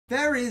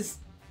There is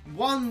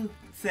one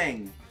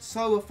thing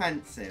so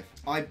offensive,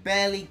 I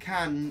barely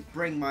can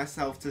bring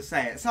myself to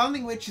say it.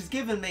 Something which has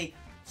given me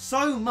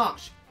so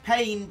much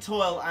pain,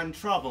 toil and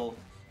trouble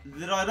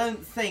that I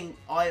don't think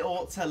I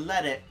ought to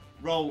let it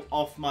roll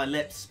off my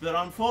lips. But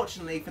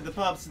unfortunately, for the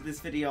purpose of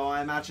this video,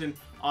 I imagine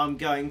I'm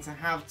going to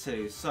have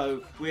to.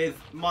 So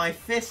with my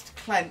fist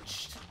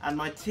clenched and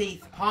my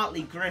teeth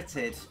partly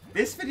gritted,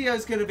 this video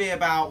is going to be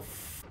about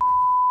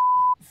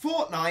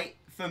Fortnite.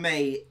 For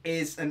me,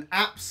 is an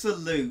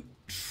absolute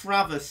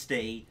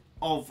travesty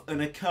of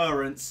an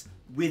occurrence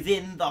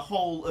within the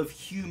whole of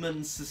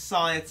human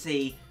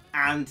society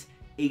and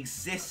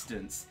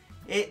existence.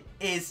 It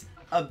is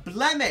a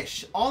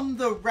blemish on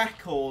the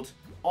record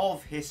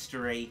of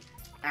history,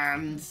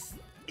 and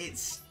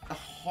it's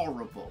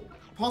horrible.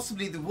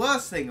 Possibly the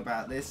worst thing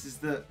about this is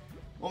that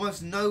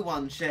almost no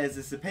one shares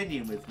this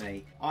opinion with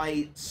me.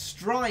 I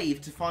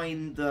strive to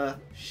find the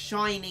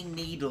shining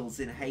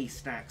needles in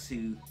haystacks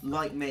who,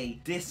 like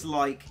me,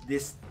 dislike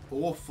this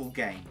awful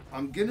game.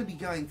 I'm going to be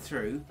going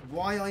through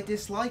why I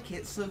dislike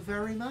it so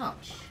very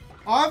much.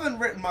 I haven't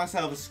written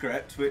myself a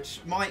script,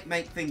 which might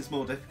make things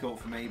more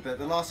difficult for me, but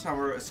the last time I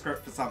wrote a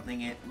script for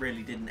something, it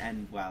really didn't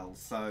end well.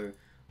 So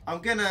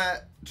I'm going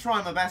to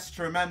try my best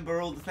to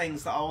remember all the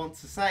things that I want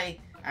to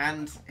say,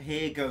 and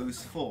here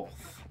goes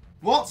forth.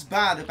 What's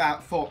bad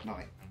about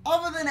Fortnite?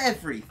 Other than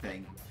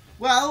everything?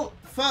 Well,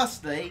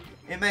 firstly,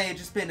 it may have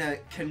just been a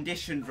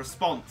conditioned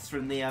response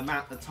from the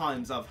amount of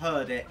times I've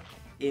heard it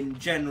in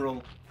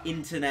general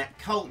internet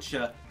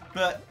culture,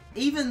 but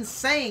even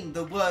saying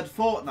the word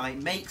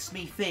Fortnite makes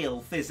me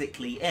feel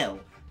physically ill.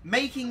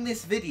 Making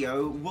this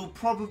video will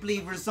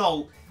probably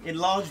result in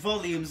large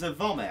volumes of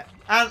vomit.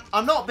 And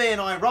I'm not being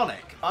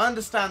ironic. I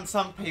understand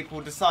some people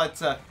decide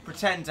to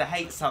pretend to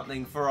hate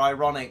something for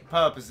ironic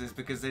purposes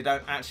because they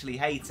don't actually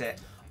hate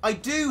it. I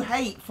do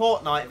hate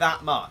Fortnite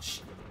that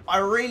much. I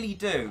really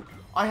do.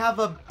 I have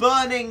a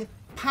burning,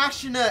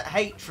 passionate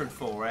hatred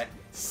for it,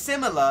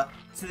 similar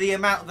to the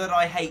amount that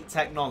I hate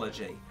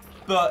technology.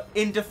 But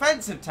in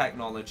defense of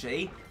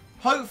technology,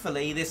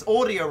 hopefully this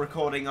audio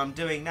recording I'm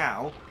doing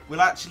now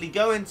will actually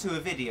go into a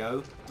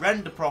video,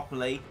 render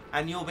properly,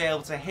 and you'll be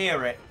able to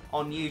hear it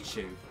on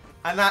YouTube.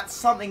 And that's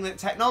something that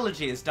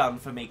technology has done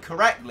for me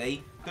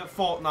correctly that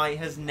Fortnite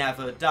has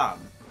never done.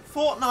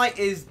 Fortnite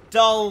is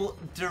dull,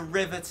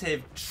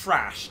 derivative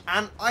trash,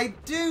 and I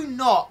do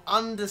not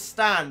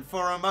understand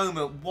for a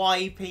moment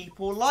why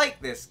people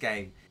like this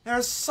game. There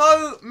are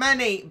so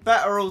many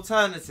better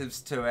alternatives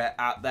to it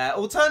out there.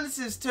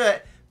 Alternatives to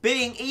it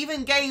being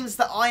even games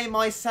that I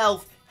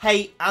myself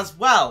hate as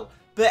well.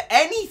 But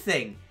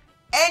anything,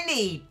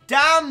 any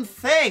damn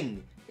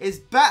thing is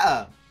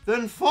better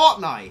than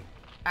Fortnite.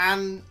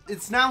 And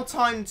it's now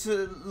time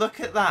to look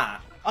at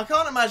that. I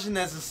can't imagine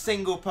there's a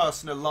single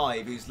person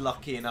alive who's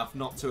lucky enough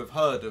not to have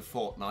heard of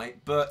Fortnite.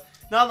 But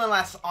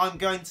nonetheless, I'm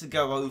going to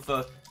go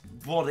over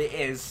what it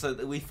is so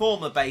that we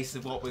form a base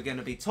of what we're going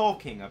to be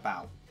talking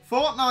about.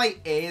 Fortnite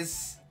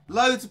is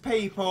loads of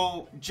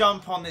people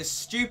jump on this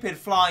stupid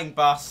flying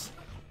bus,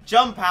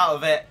 jump out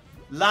of it,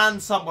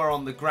 land somewhere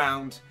on the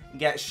ground, and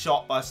get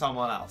shot by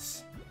someone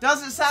else.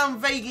 Does it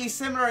sound vaguely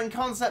similar in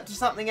concept to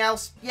something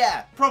else?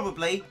 Yeah,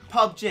 probably.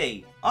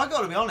 PUBG. I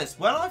gotta be honest,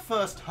 when I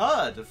first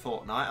heard of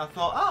Fortnite, I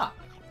thought,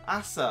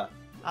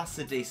 that's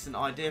a decent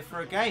idea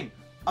for a game.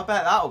 I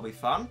bet that'll be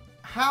fun.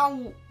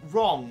 How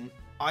wrong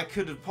I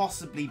could have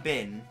possibly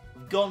been,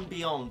 gone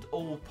beyond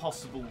all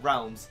possible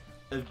realms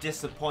of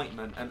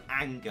disappointment and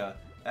anger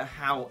at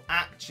how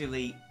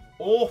actually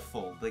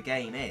awful the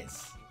game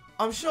is.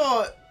 I'm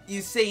sure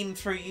you've seen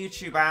through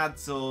YouTube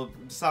ads or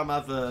some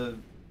other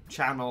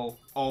channel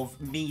of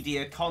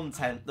media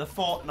content the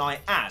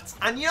Fortnite ads,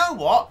 and you know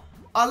what?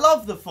 I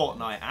love the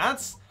Fortnite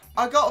ads.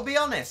 I gotta be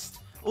honest.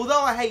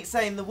 Although I hate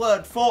saying the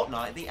word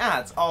Fortnite, the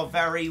ads are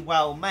very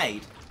well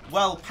made,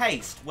 well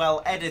paced,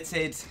 well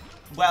edited,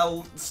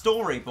 well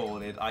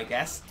storyboarded, I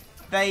guess.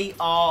 They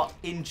are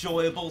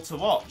enjoyable to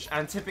watch,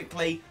 and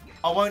typically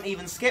I won't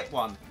even skip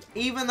one.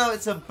 Even though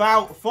it's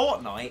about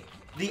Fortnite,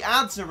 the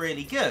ads are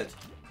really good.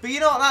 But you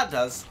know what that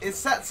does? It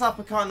sets up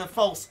a kind of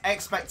false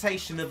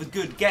expectation of a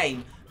good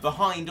game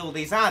behind all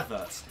these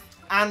adverts.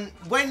 And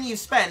when you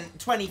spent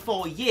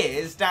 24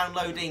 years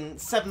downloading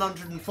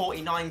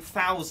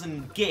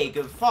 749,000 gig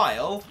of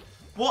file,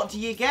 what do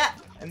you get?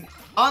 An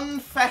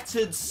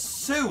unfettered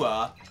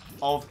sewer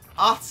of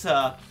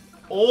utter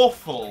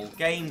awful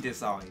game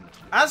design.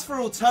 As for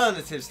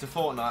alternatives to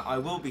Fortnite, I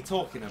will be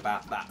talking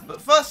about that. But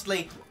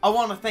firstly, I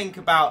want to think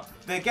about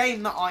the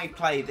game that I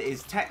play that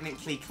is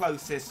technically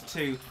closest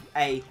to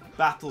a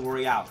battle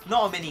royale.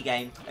 Not a mini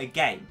game, a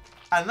game.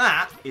 And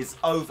that is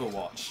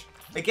Overwatch.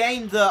 A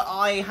game that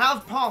I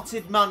have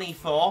parted money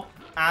for,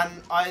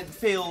 and I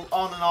feel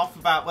on and off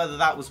about whether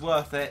that was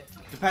worth it.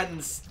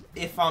 Depends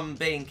if I'm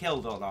being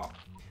killed or not.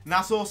 And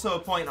that's also a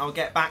point I'll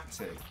get back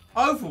to.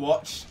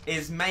 Overwatch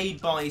is made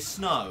by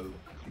Snow,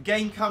 a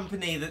game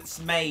company that's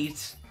made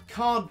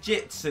Card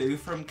Jitsu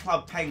from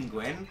Club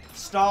Penguin,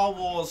 Star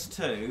Wars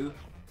 2,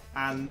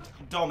 and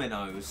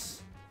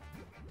Dominoes.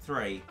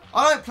 3.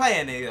 I don't play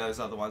any of those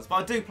other ones, but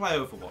I do play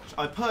Overwatch.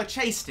 I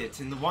purchased it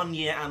in the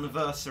 1-year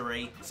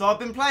anniversary, so I've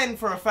been playing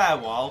for a fair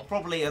while,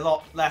 probably a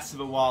lot less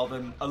of a while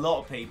than a lot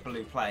of people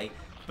who play,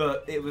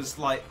 but it was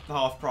like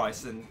half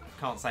price and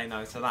can't say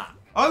no to that.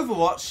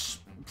 Overwatch,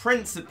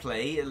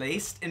 principally at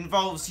least,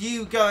 involves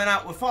you going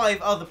out with 5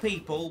 other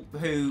people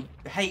who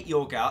hate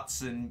your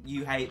guts and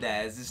you hate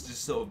theirs. It's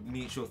just sort of a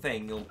mutual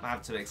thing you'll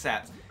have to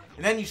accept.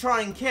 And then you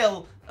try and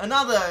kill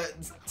another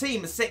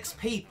team of 6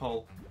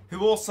 people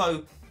who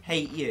also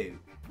hate you.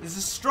 There's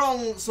a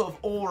strong sort of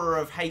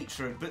aura of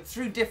hatred, but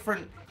through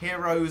different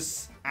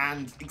heroes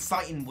and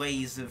exciting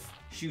ways of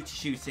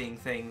shooting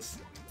things,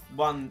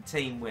 one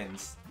team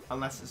wins.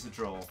 Unless it's a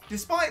draw.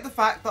 Despite the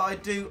fact that I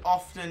do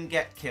often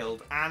get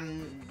killed,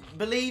 and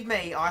believe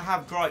me, I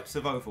have gripes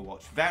of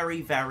Overwatch.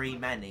 Very, very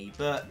many.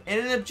 But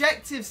in an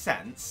objective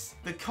sense,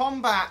 the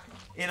combat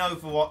in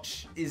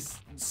Overwatch is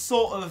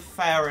sort of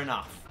fair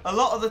enough. A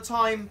lot of the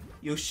time,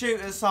 you'll shoot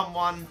at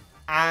someone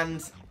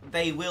and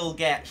they will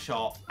get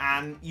shot.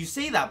 And you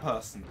see that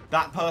person.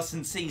 That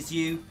person sees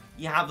you,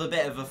 you have a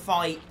bit of a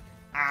fight,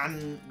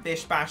 and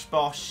bish bash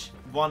bosh,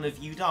 one of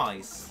you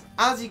dies.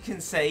 As you can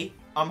see,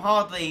 I'm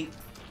hardly,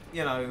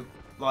 you know,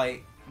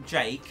 like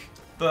Jake,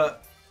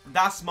 but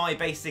that's my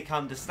basic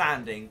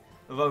understanding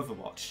of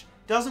Overwatch.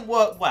 Doesn't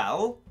work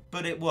well,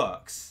 but it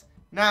works.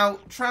 Now,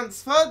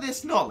 transfer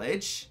this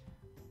knowledge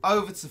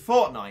over to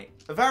Fortnite,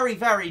 a very,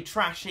 very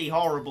trashy,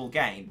 horrible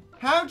game.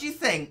 How do you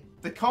think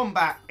the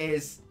combat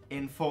is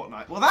in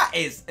Fortnite? Well, that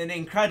is an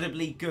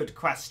incredibly good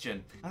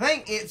question. I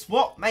think it's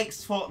what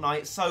makes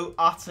Fortnite so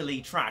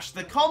utterly trash.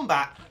 The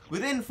combat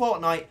within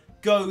Fortnite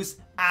goes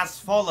as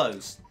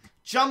follows.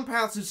 Jump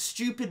out of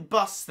stupid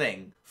bus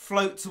thing,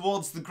 float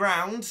towards the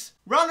ground,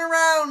 run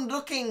around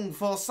looking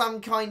for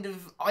some kind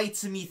of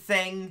itemy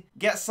thing,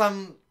 get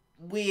some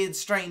weird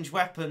strange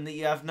weapon that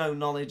you have no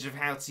knowledge of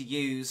how to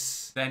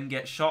use, then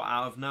get shot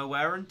out of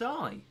nowhere and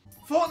die.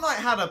 Fortnite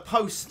had a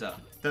poster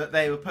that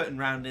they were putting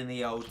around in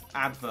the old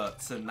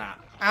adverts and that,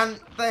 and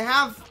they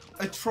have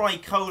a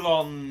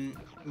tricolon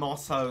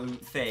motto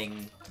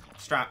thing,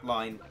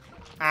 strapline,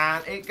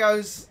 and it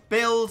goes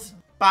build,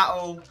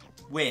 battle,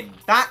 win.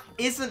 That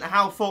isn't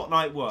how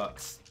Fortnite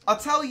works. I'll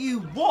tell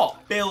you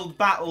what build,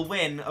 battle,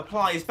 win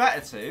applies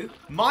better to.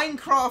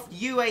 Minecraft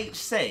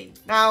UHC.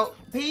 Now,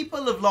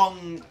 people have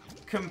long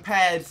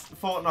compared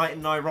Fortnite in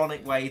an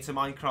ironic way to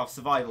Minecraft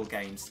survival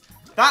games.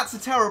 That's a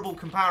terrible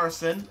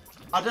comparison.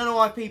 I don't know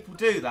why people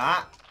do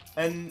that.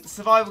 And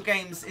survival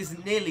games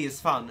isn't nearly as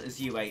fun as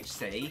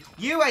UHC.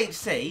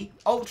 UHC,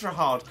 ultra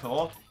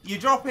hardcore, you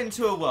drop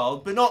into a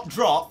world, but not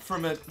drop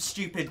from a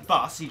stupid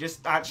bus, you just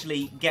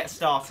actually get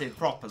started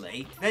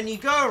properly. Then you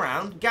go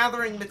around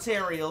gathering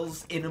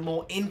materials in a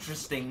more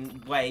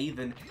interesting way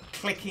than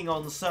clicking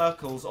on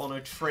circles on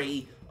a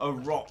tree, a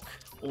rock,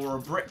 or a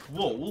brick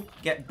wall.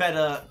 Get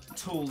better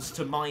tools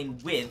to mine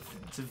with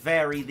to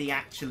vary the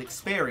actual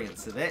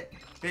experience of it.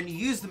 Then you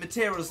use the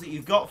materials that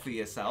you've got for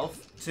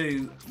yourself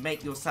to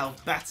make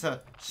yourself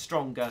better,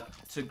 stronger,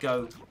 to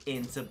go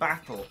into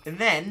battle. And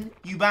then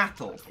you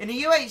battle. In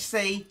a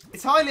UHC,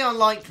 it's highly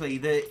unlikely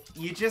that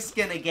you're just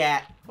gonna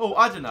get, oh,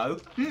 I don't know,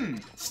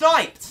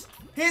 sniped.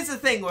 Here's the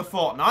thing with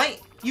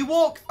Fortnite. You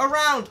walk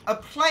around a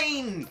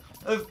plain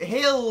of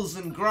hills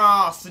and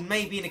grass and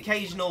maybe an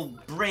occasional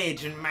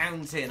bridge and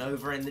mountain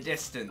over in the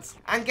distance.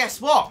 And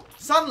guess what?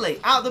 Suddenly,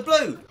 out of the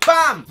blue,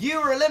 bam! You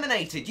were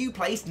eliminated. You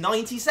placed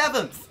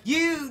 97th.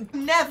 You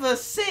never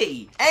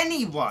see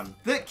anyone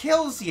that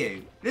kills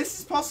you. This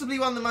is possibly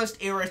one of the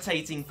most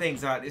irritating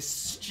things about this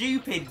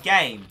stupid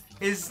game,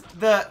 is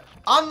that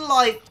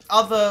unlike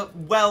other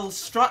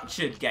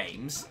well-structured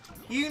games,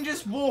 you can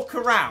just walk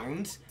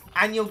around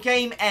and your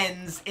game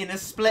ends in a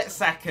split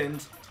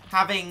second,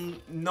 having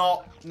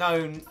not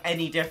known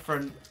any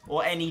different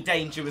or any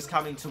danger was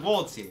coming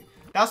towards you.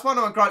 That's one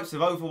of my gripes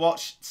with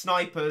Overwatch.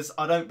 Snipers,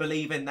 I don't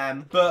believe in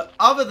them. But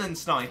other than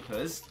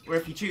snipers, where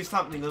if you choose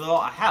something with a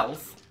lot of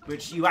health,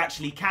 which you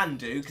actually can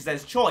do, because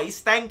there's choice,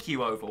 thank you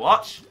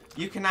Overwatch,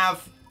 you can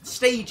have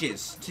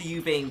stages to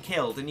you being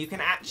killed, and you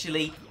can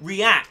actually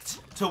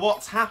react to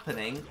what's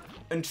happening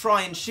and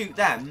try and shoot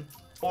them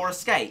or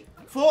escape.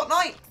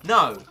 Fortnite?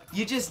 No,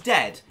 you're just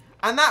dead.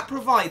 And that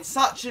provides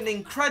such an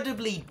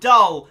incredibly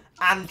dull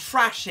and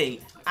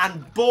trashy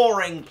and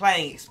boring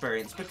playing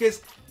experience,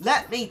 because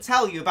let me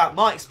tell you about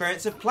my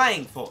experience of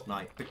playing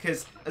Fortnite,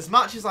 because as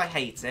much as I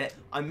hate it,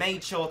 I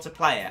made sure to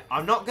play it.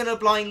 I'm not going to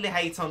blindly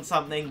hate on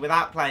something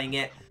without playing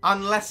it,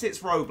 unless it's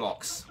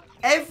Roblox.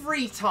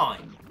 Every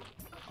time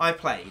I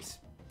played,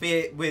 be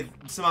it with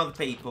some other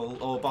people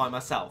or by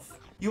myself,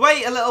 you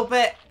wait a little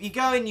bit, you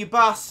go in your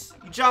bus,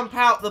 you jump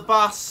out the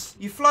bus,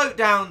 you float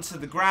down to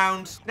the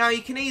ground. Now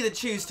you can either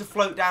choose to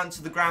float down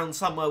to the ground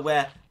somewhere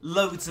where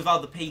loads of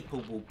other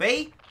people will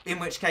be, in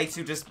which case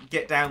you'll just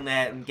get down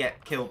there and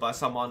get killed by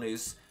someone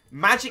who's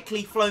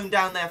magically flown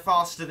down there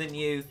faster than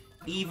you,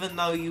 even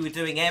though you were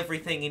doing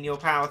everything in your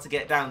power to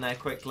get down there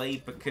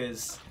quickly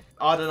because,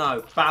 I don't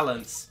know,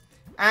 balance.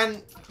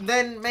 And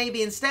then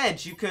maybe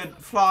instead you could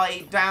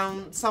fly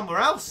down somewhere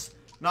else,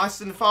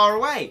 nice and far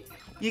away.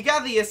 You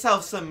gather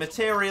yourself some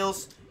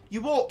materials,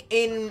 you walk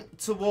in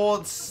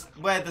towards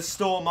where the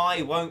storm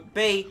eye won't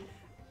be,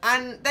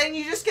 and then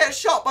you just get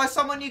shot by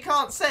someone you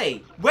can't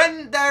see.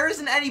 When there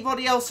isn't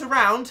anybody else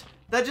around,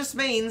 that just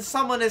means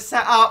someone is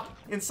set up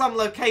in some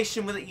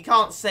location that you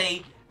can't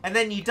see, and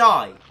then you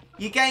die.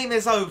 Your game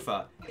is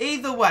over.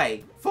 Either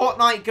way,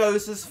 Fortnite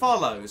goes as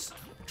follows.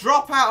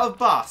 Drop out of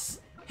bus,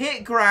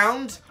 hit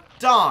ground,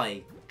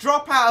 die.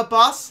 Drop out of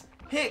bus,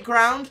 hit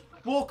ground,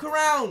 walk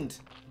around,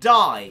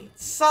 die.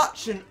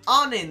 Such an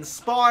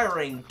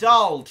uninspiring,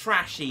 dull,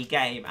 trashy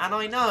game. And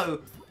I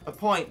know a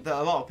point that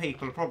a lot of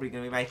people are probably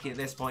going to be making at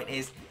this point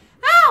is,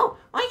 oh,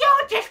 well,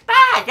 you're just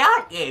bad,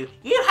 aren't you?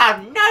 You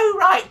have no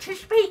right to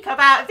speak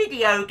about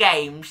video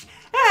games.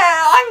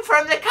 I'm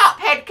from the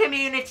Cuphead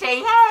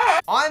community.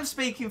 I'm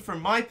speaking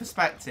from my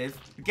perspective,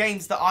 the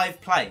games that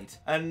I've played.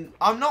 And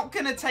I'm not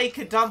going to take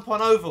a dump on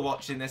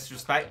Overwatch in this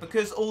respect,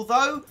 because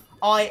although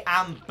I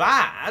am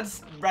bad,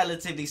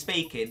 relatively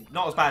speaking,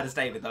 not as bad as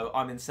David though,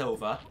 I'm in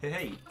silver.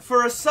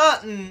 For a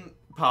certain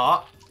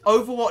part,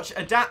 Overwatch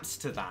adapts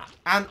to that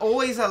and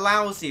always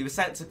allows you a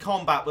sense of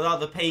combat with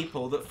other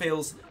people that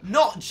feels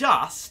not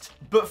just,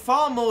 but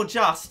far more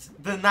just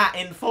than that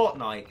in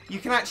Fortnite. You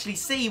can actually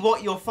see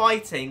what you're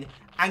fighting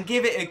and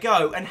give it a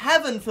go, and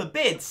heaven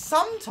forbid,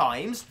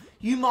 sometimes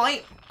you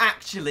might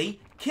actually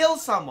kill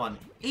someone,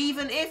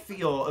 even if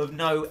you're of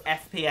no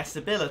FPS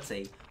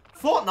ability.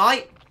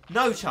 Fortnite,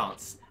 no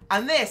chance.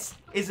 And this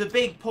is a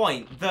big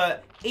point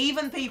that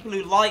even people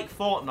who like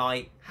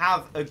Fortnite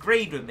have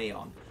agreed with me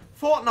on.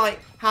 Fortnite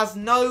has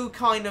no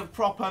kind of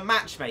proper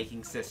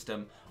matchmaking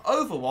system.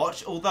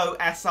 Overwatch, although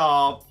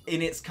SR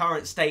in its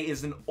current state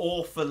is an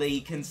awfully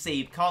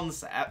conceived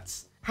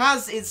concept,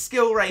 has its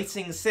skill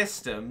rating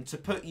system to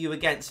put you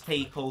against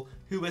people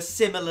who are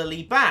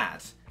similarly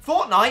bad.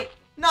 Fortnite,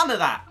 none of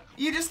that.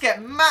 You just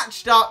get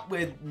matched up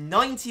with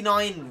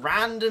 99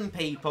 random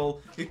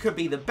people who could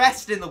be the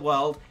best in the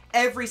world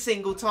every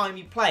single time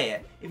you play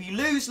it. If you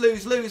lose,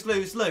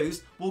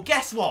 well,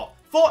 guess what?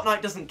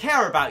 Fortnite doesn't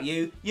care about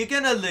you. You're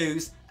gonna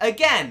lose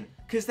again,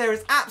 because there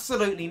is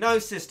absolutely no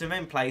system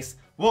in place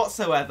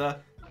whatsoever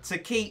to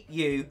keep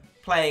you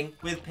playing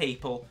with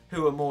people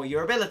who are more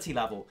your ability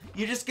level.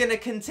 You're just gonna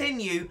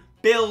continue,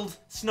 build,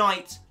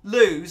 snipe,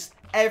 lose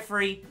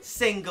every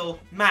single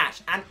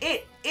match, and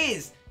it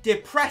is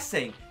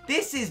depressing.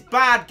 This is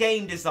bad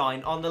game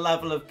design on the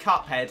level of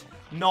Cuphead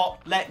not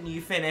letting you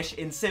finish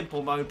in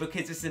simple mode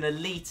because it's an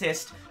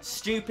elitist,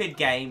 stupid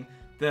game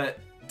that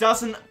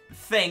doesn't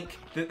think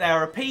that there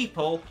are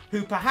people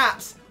who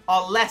perhaps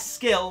are less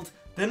skilled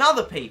than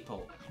other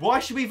people. Why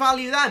should we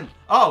value them?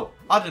 Oh,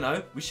 I don't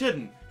know, we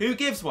shouldn't. Who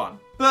gives one?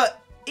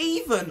 But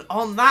even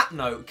on that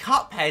note,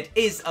 Cuphead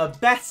is a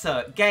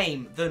better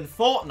game than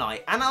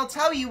Fortnite, and I'll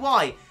tell you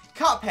why.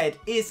 Cuphead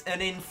is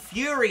an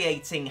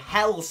infuriating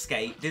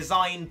hellscape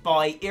designed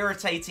by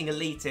irritating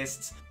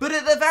elitists, but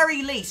at the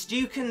very least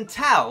you can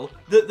tell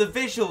that the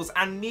visuals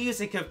and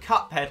music of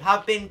Cuphead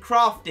have been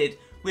crafted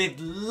with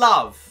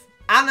love.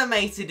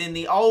 Animated in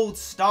the old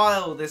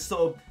style, this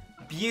sort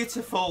of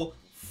beautiful,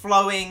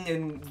 flowing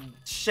and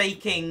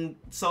shaking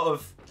sort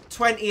of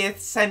 20th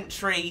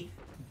century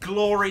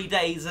glory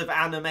days of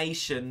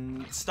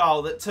animation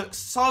style that took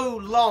so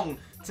long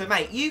to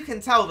make. You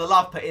can tell the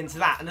love put into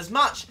that, and as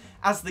much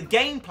as the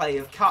gameplay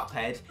of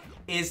Cuphead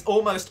is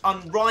almost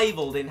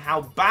unrivaled in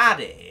how bad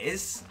it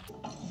is.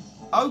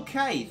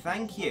 Okay,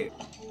 thank you.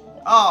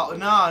 Oh,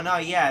 no,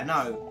 yeah,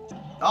 no.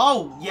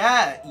 Oh,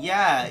 yeah.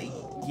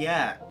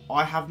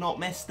 I have not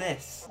missed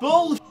this.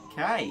 Bull.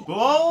 Okay.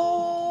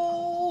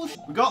 Bull.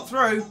 We got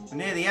through. We're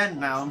near the end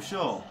now, I'm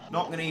sure.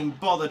 Not going to even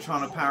bother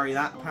trying to parry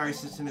that. The parry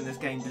system in this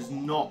game does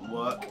not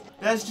work.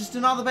 There's just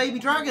another baby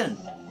dragon.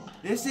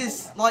 This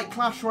is like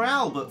Clash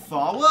Royale, but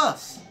far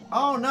worse.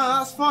 Oh, no,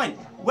 that's fine.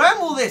 When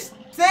will this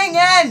thing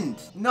end?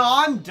 No,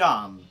 I'm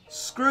done.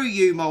 Screw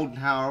you,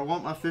 Moldenhauer. I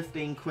want my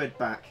 15 quid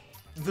back.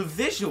 The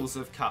visuals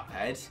of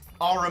Cuphead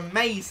are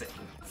amazing.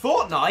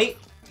 Fortnite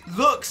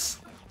looks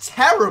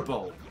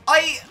terrible.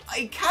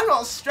 I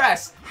cannot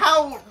stress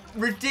how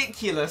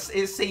ridiculous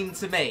it seemed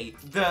to me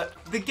that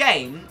the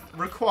game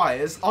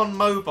requires, on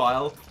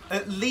mobile,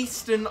 at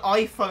least an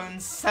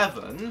iPhone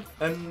 7,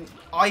 an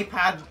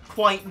iPad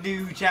quite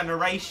new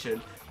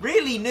generation,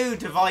 really new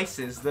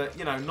devices that,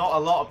 you know, not a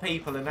lot of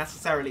people are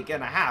necessarily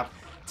going to have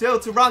to be able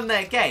to run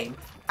their game.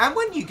 And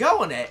when you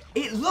go on it,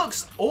 it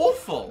looks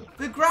awful.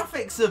 The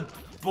graphics are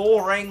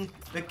boring,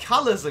 the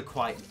colours are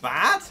quite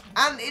bad,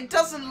 and it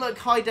doesn't look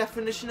high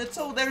definition at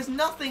all. There is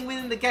nothing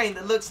within the game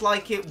that looks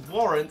like it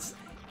warrants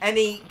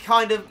any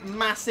kind of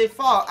massive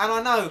file. And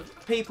I know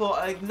people,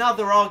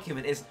 another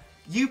argument is,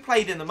 you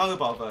played in the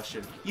mobile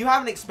version. You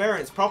haven't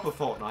experienced proper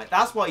Fortnite.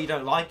 That's why you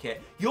don't like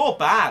it. You're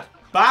bad.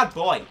 Bad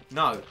boy.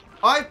 No.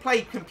 I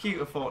played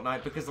computer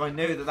Fortnite because I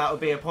knew that that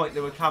would be a point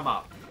that would come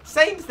up.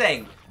 Same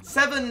thing.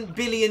 7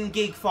 billion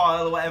gig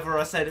file, or whatever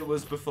I said it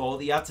was before,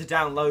 that you had to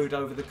download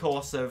over the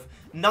course of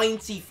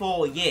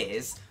 94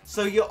 years.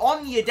 So you're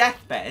on your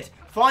deathbed,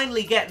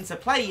 finally getting to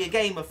play your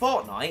game of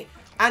Fortnite,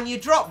 and you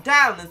drop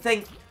down and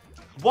think,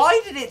 why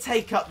did it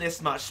take up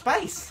this much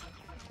space?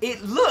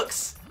 It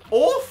looks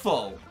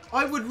awful.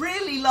 I would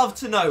really love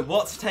to know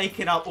what's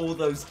taking up all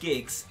those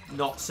gigs,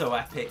 not so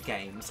epic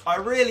games. I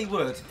really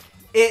would.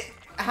 It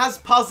has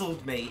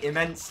puzzled me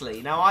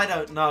immensely. Now, I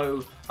don't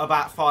know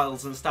about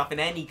files and stuff in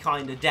any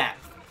kind of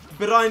depth,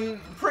 but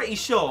I'm pretty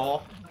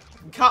sure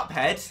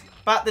Cuphead,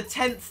 about the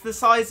 10th the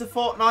size of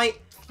Fortnite,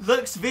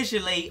 looks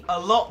visually a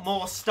lot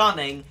more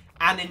stunning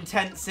and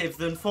intensive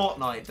than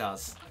Fortnite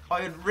does.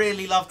 I would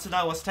really love to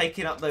know what's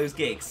taking up those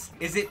gigs.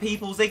 Is it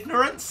people's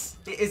ignorance?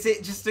 Is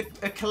it just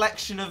a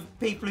collection of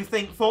people who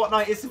think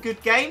Fortnite is a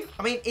good game?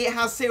 I mean, it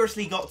has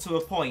seriously got to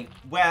a point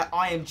where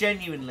I am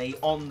genuinely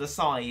on the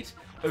side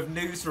of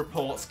news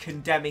reports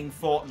condemning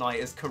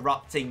Fortnite as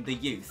corrupting the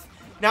youth.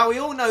 Now, we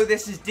all know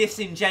this is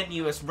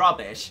disingenuous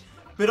rubbish,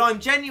 but I'm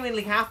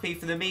genuinely happy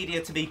for the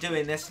media to be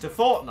doing this to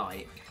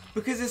Fortnite,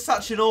 because it's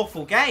such an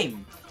awful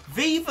game.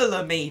 Viva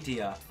la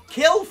media!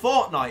 Kill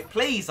Fortnite,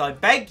 please, I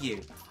beg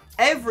you.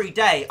 Every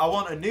day I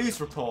want a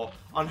news report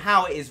on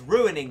how it is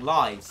ruining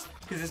lives,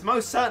 because it's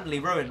most certainly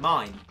ruined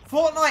mine.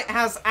 Fortnite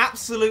has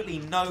absolutely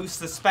no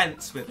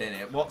suspense within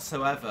it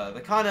whatsoever.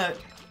 The kind of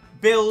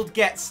build,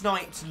 get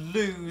sniped,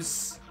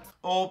 lose,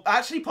 or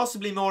actually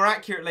possibly more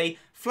accurately,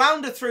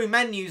 flounder through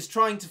menus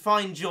trying to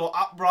find your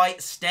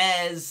upright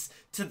stairs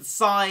to the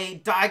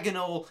side,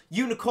 diagonal,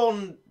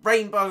 unicorn,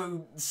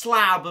 rainbow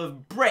slab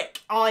of brick,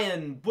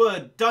 iron,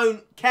 wood,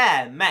 don't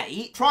care,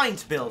 mate. Trying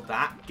to build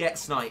that, get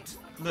sniped,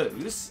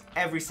 lose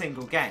every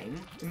single game.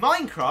 In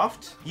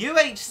Minecraft,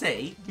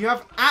 UHC, you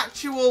have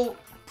actual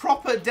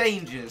proper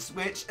dangers,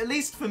 which, at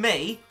least for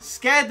me,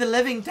 scared the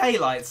living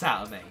daylights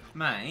out of me.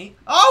 Mate.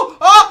 Oh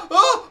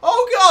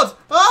God!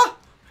 Ah!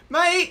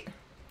 Mate!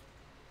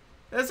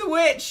 There's a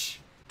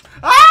witch!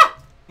 Ah!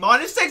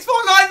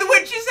 -649, the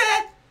witch is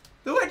here!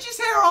 The witch is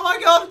here, oh my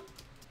God!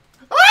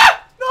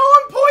 Ah! No,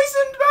 I'm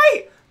poisoned,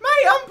 mate!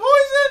 Mate, I'm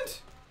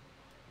poisoned!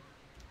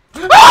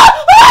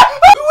 Ah! Ah!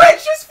 The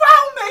witch has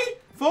found me!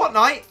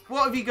 Fortnite,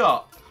 what have you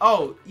got?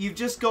 Oh, you've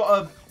just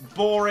got a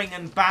boring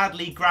and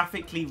badly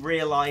graphically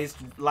realised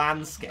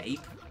landscape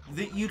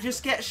that you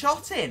just get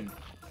shot in.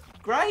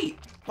 Great.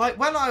 Like,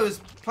 when I was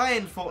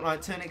playing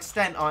Fortnite to an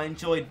extent, I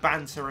enjoyed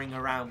bantering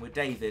around with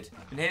David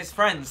and his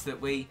friends that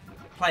we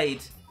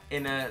played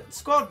in a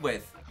squad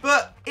with.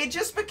 But it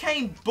just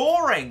became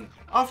boring.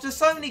 After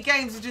so many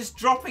games of just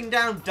dropping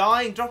down,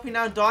 dying, dropping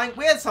down, dying.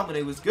 We had someone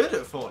who was good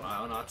at Fortnite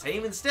on our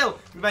team, and still,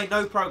 we made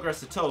no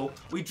progress at all.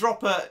 We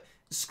drop a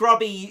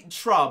scrubby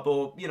shrub,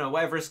 or, you know,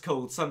 whatever it's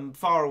called, some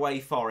faraway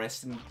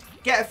forest, and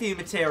get a few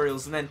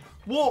materials, and then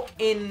walk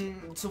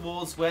in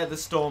towards where the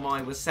Storm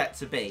Eye was set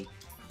to be.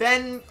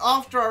 Then,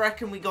 after I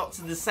reckon we got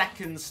to the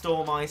second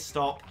Storm Eye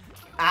stop,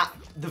 at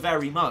the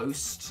very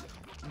most,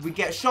 we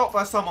get shot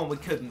by someone we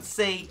couldn't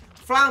see,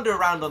 flounder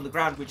around on the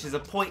ground, which is a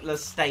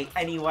pointless state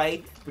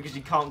anyway, because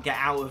you can't get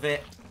out of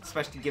it,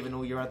 especially given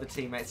all your other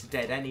teammates are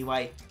dead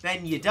anyway.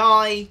 Then you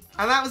die,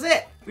 and that was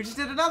it. We just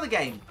did another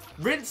game.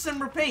 Rinse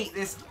and repeat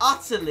this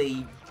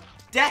utterly,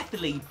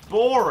 deathly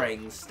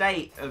boring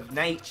state of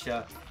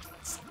nature.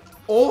 It's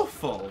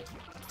awful.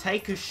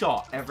 Take a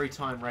shot every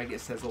time Regit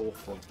says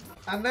awful.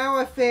 And now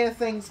I fear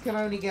things can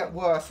only get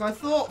worse. I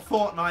thought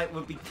Fortnite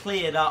would be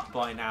cleared up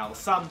by now.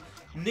 Some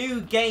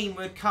new game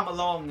would come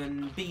along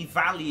and be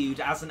valued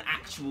as an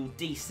actual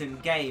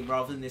decent game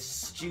rather than this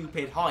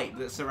stupid hype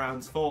that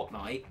surrounds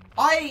Fortnite.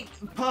 I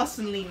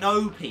personally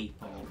know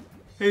people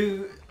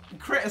who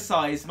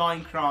criticise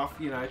Minecraft,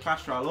 you know,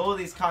 Clash Royale, all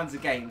these kinds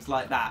of games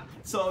like that,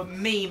 sort of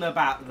meme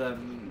about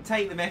them,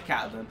 take the mick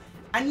out of them,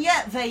 and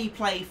yet they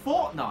play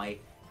Fortnite.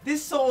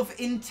 This sort of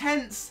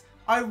intense,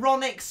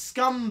 ironic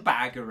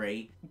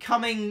scumbaggery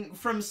coming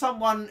from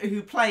someone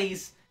who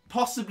plays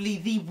possibly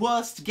the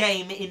worst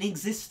game in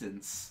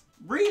existence.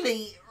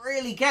 Really,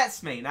 really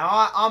gets me.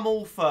 Now, I'm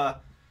all for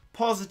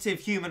positive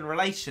human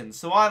relations,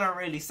 so I don't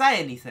really say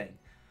anything.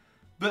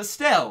 But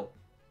still,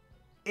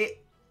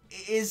 it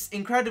is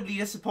incredibly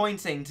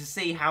disappointing to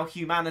see how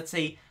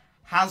humanity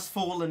has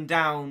fallen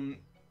down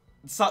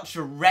such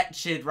a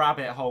wretched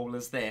rabbit hole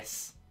as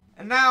this.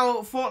 And now,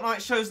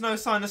 Fortnite shows no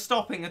sign of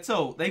stopping at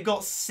all. They've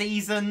got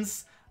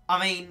seasons. I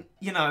mean,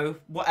 you know,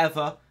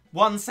 whatever.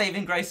 One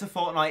saving grace of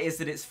Fortnite is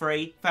that it's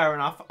free. Fair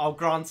enough. I'll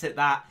grant it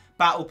that.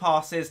 Battle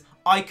passes,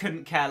 I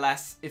couldn't care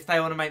less. If they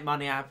want to make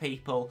money out of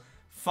people,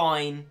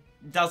 fine.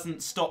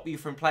 Doesn't stop you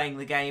from playing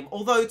the game.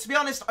 Although, to be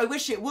honest, I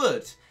wish it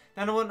would.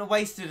 Then I wouldn't have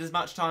wasted as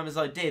much time as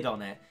I did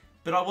on it.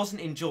 But I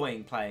wasn't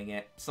enjoying playing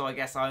it. So I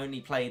guess I only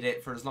played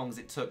it for as long as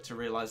it took to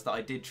realise that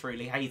I did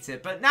truly hate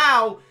it. But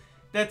now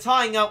they're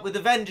tying up with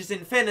Avengers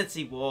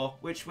Infinity War,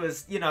 which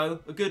was, you know,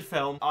 a good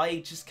film. I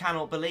just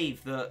cannot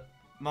believe that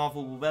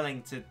Marvel were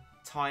willing to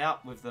tie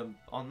up with them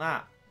on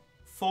that.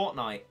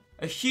 Fortnite.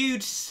 A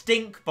huge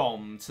stink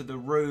bomb to the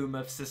room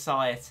of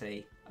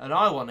society. And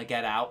I want to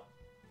get out,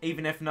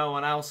 even if no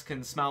one else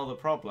can smell the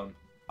problem.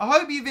 I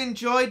hope you've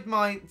enjoyed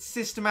my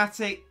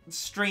systematic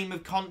stream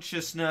of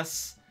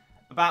consciousness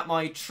about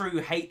my true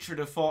hatred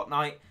of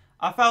Fortnite.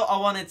 I felt I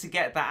wanted to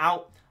get that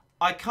out.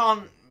 I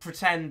can't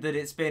pretend that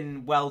it's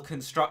been well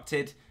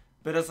constructed.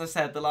 But as I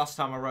said, the last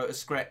time I wrote a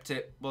script,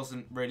 it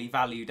wasn't really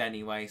valued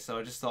anyway, so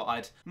I just thought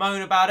I'd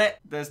moan about it.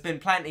 There's been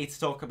plenty to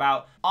talk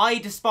about. I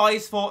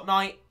despise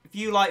Fortnite. If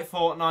you like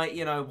Fortnite,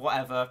 you know,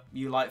 whatever,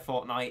 you like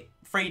Fortnite.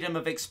 Freedom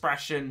of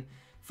expression,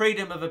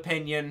 freedom of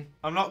opinion.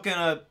 I'm not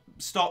gonna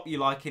stop you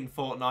liking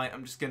Fortnite.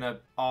 I'm just gonna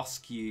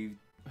ask you,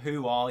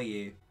 who are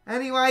you?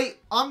 Anyway,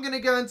 I'm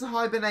gonna go into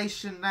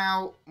hibernation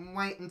now and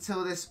wait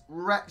until this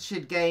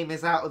wretched game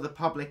is out of the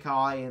public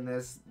eye and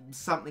there's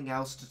something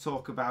else to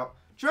talk about.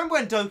 Do you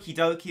remember when Doki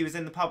Doki was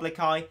in the public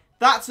eye?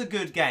 That's a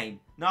good game.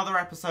 Another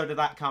episode of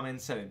that coming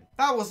soon.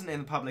 That wasn't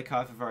in the public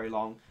eye for very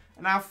long.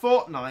 And now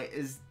Fortnite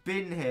has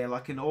been here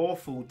like an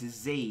awful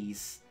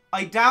disease.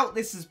 I doubt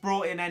this has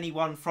brought in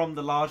anyone from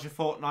the larger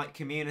Fortnite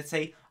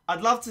community. I'd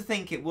love to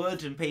think it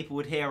would and people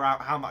would hear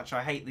out how much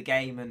I hate the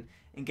game and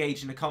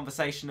engage in a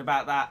conversation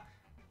about that.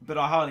 But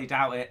I highly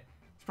doubt it.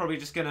 It's probably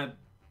just going to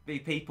be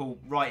people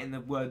writing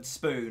the word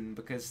spoon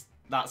because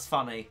that's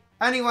funny.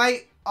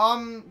 Anyway,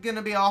 I'm going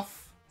to be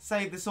off.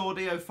 Save this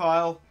audio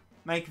file,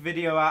 make a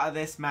video out of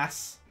this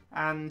mess,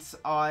 and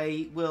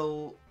I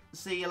will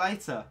see you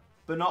later.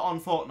 But not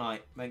on Fortnite,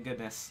 thank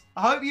goodness.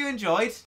 I hope you enjoyed.